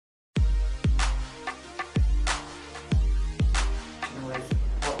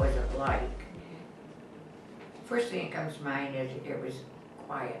like, first thing that comes to mind is it was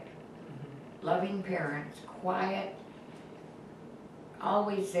quiet. Loving parents, quiet,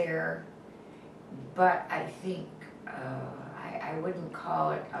 always there, but I think I wouldn't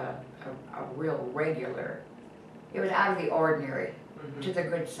call it a real regular. It was out of the ordinary, to the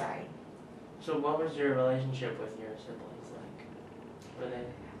good side. So what was your relationship with your siblings like? Were they?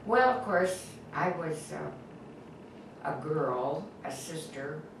 Well, of course, I was a girl, a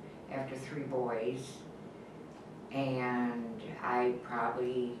sister, after 3 boys, and I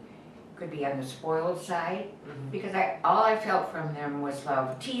probably could be on the spoiled side, because all I felt from them was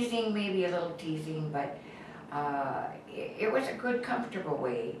love. Teasing, maybe a little teasing, but it was a good, comfortable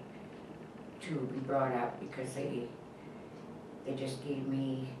way to be brought up, because they just gave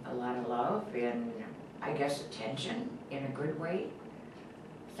me a lot of love and, I guess, attention in a good way.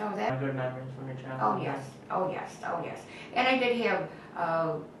 So that. Good memories from your childhood? Oh yes, oh yes, oh yes. And I did have,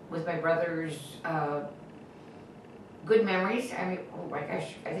 with my brothers, good memories. I mean, oh my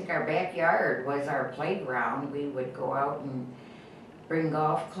gosh, I think our backyard was our playground. We would go out and bring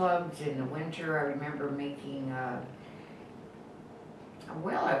golf clubs in the winter. I remember making,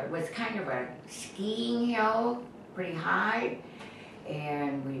 well, it was kind of a skiing hill, pretty high,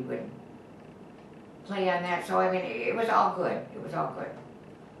 and we would play on that. So, I mean, it was all good. It was all good.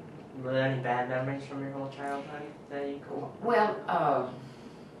 Were there any bad memories from your whole childhood that you could? Well,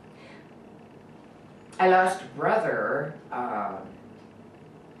 I lost a brother, and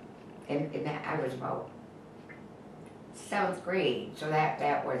I was about 7th grade, so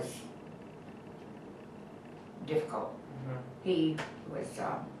that was difficult. He was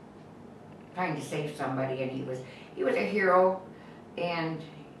trying to save somebody, and he was a hero, and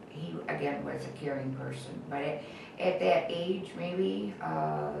he again was a caring person. But at that age, maybe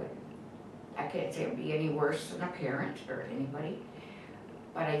I can't say it would be any worse than a parent or anybody,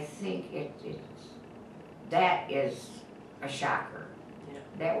 but I think that is a shocker. Yeah.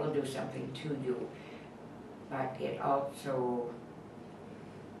 That will do something to you, but it also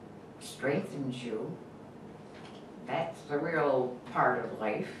strengthens you. That's the real part of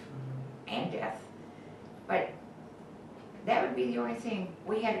life and death. But that would be the only thing.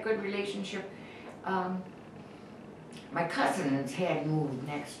 We had a good relationship. My cousins had moved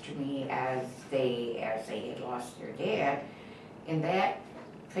next to me as they had lost their dad, and that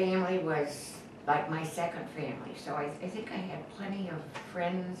family was like my second family. So I think I had plenty of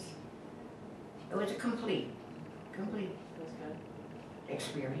friends. It was a complete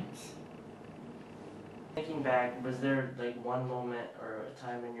experience. Thinking back, was there like one moment or a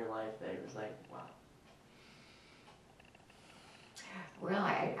time in your life that it was like, wow? Well,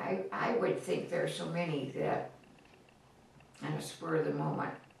 I would think there are so many that on a spur of the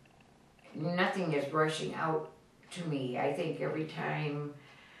moment, nothing is rushing out to me. I think every time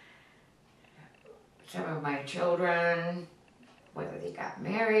some of my children, whether they got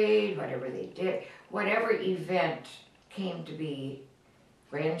married, whatever they did, whatever event came to be,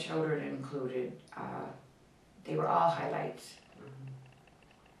 grandchildren included, they were all highlights.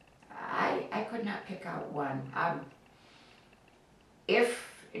 I could not pick out one.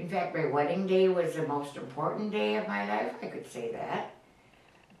 If, in fact, my wedding day was the most important day of my life, I could say that.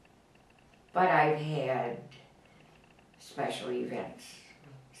 But I've had special events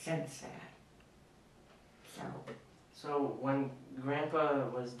since that. So when Grandpa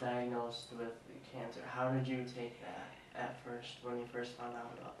was diagnosed with cancer, how did you take that at first, when you first found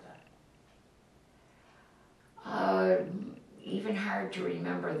out about that? Even hard to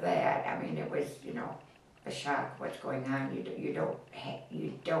remember that. I mean, it was, a shock. What's going on? You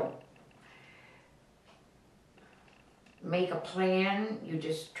don't make a plan. You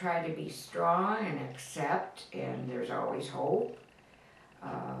just try to be strong and accept, and there's always hope.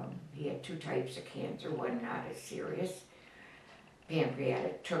 He had 2 types of cancer, one not as serious.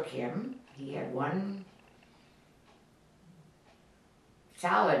 Pancreatic took him. He had 1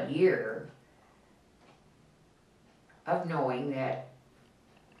 solid year of knowing that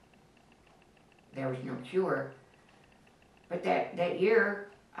there was no cure. But that year,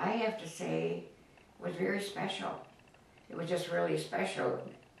 I have to say, was very special. It was just really special.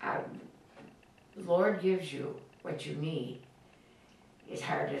 The Lord gives you what you need, as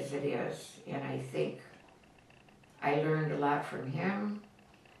hard as it is. And I think I learned a lot from him.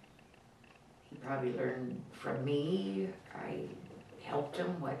 He probably learned from me. I helped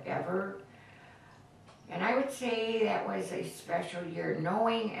him, whatever. And I would say that was a special year,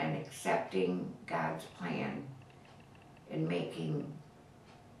 knowing and accepting God's plan and making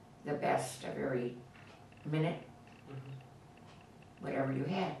the best of every minute, whatever you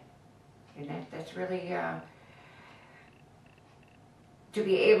had. And that's really, to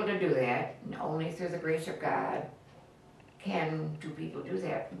be able to do that, and only through the grace of God can do people do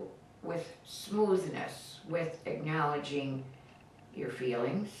that with smoothness, with acknowledging your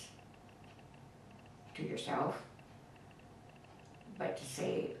feelings to yourself, but to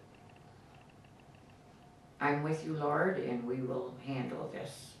say, I'm with you, Lord, and we will handle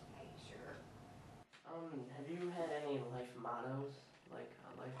this. Sure. Have you had any life mottos, like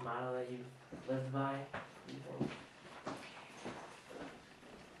a life motto that you've lived by, do you think?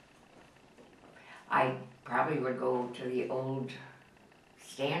 I probably would go to the old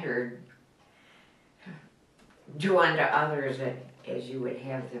standard, do unto others as you would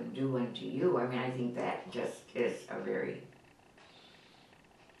have them do unto you. I mean, I think that just is a very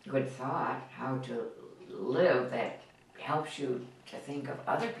good thought, how to live that helps you to think of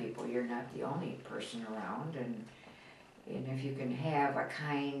other people. You're not the only person around, and if you can have a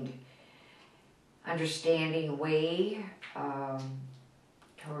kind, understanding way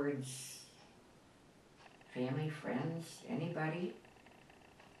towards family, friends, anybody,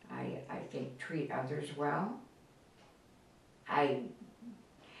 I think treat others well.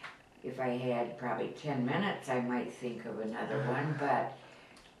 If I had probably 10 minutes, I might think of another one, but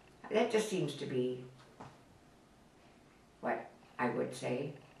that just seems to be what I would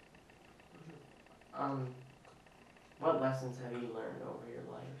say. What lessons have you learned over your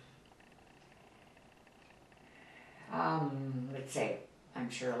life? Let's say, I'm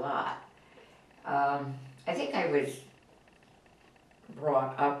sure a lot. I think I was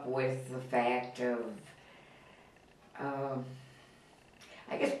brought up with the fact of,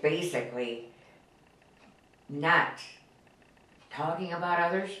 I guess basically, not talking about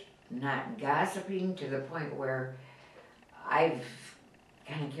others, not gossiping to the point where I've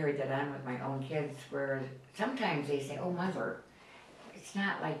kind of carried that on with my own kids, where sometimes they say, oh, mother, it's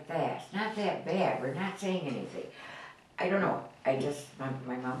not like that, it's not that bad, we're not saying anything. I don't know,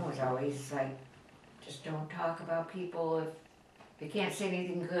 my mom was always like, just don't talk about people. If you can't say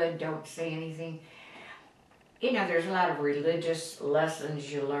anything good, don't say anything. You know, there's a lot of religious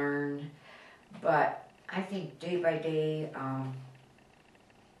lessons you learn, but I think day by day,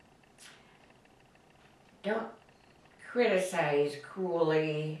 don't criticize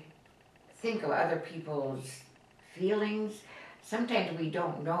cruelly, think of other people's feelings. Sometimes we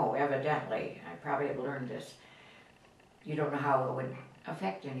don't know, evidently. I probably have learned this. You don't know how it would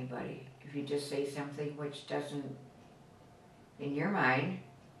affect anybody if you just say something which doesn't, in your mind,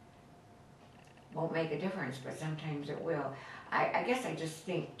 won't make a difference, but sometimes it will. I guess I just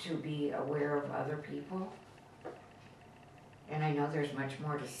think to be aware of other people. And I know there's much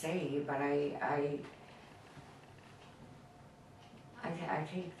more to say, but I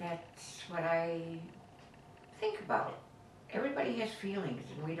think that's what I think about. Everybody has feelings,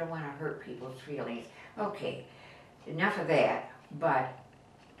 and we don't want to hurt people's feelings. Okay, enough of that, but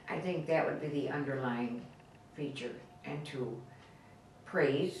I think that would be the underlying feature, and to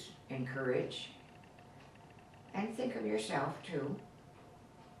praise, encourage, and think of yourself too.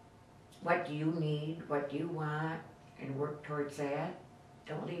 What do you need? What do you want? And work towards that.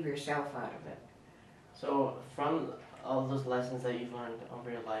 Don't leave yourself out of it. So from all those lessons that you've learned over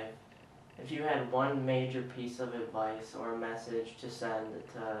your life, if you had one major piece of advice or message to send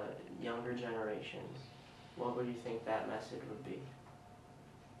to younger generations, what would you think that message would be?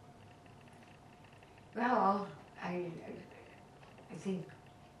 Well, I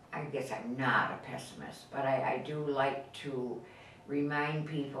guess I'm not a pessimist, but I do like to remind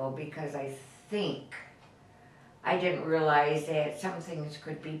people, because I think I didn't realize that some things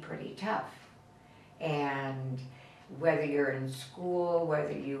could be pretty tough. And whether you're in school,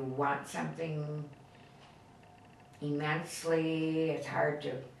 whether you want something immensely, it's hard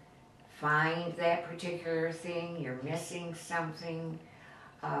to find that particular thing, you're missing something,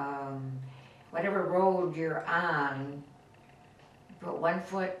 whatever road you're on, put one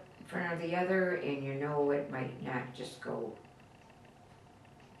foot in front of the other, and you know it might not just go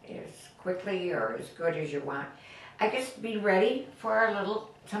as quickly or as good as you want. I guess be ready for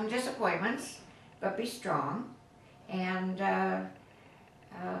some disappointments, but be strong, and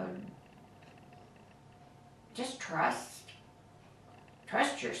just trust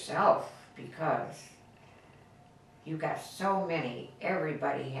yourself, because you've got so many,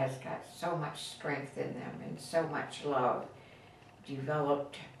 everybody has got so much strength in them and so much love.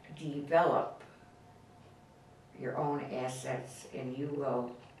 Develop your own assets, and you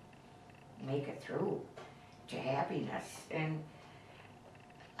will make it through to happiness. And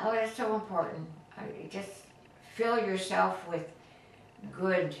oh, that's so important. Just fill yourself with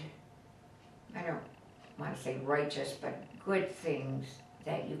good, I don't want to say righteous, but good things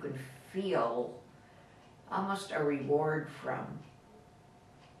that you can feel almost a reward from.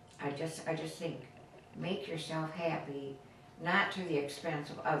 I just think, make yourself happy, not to the expense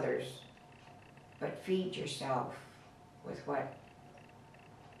of others, but feed yourself with what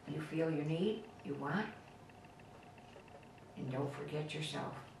you feel you need, you want, and don't forget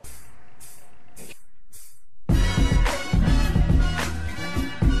yourself.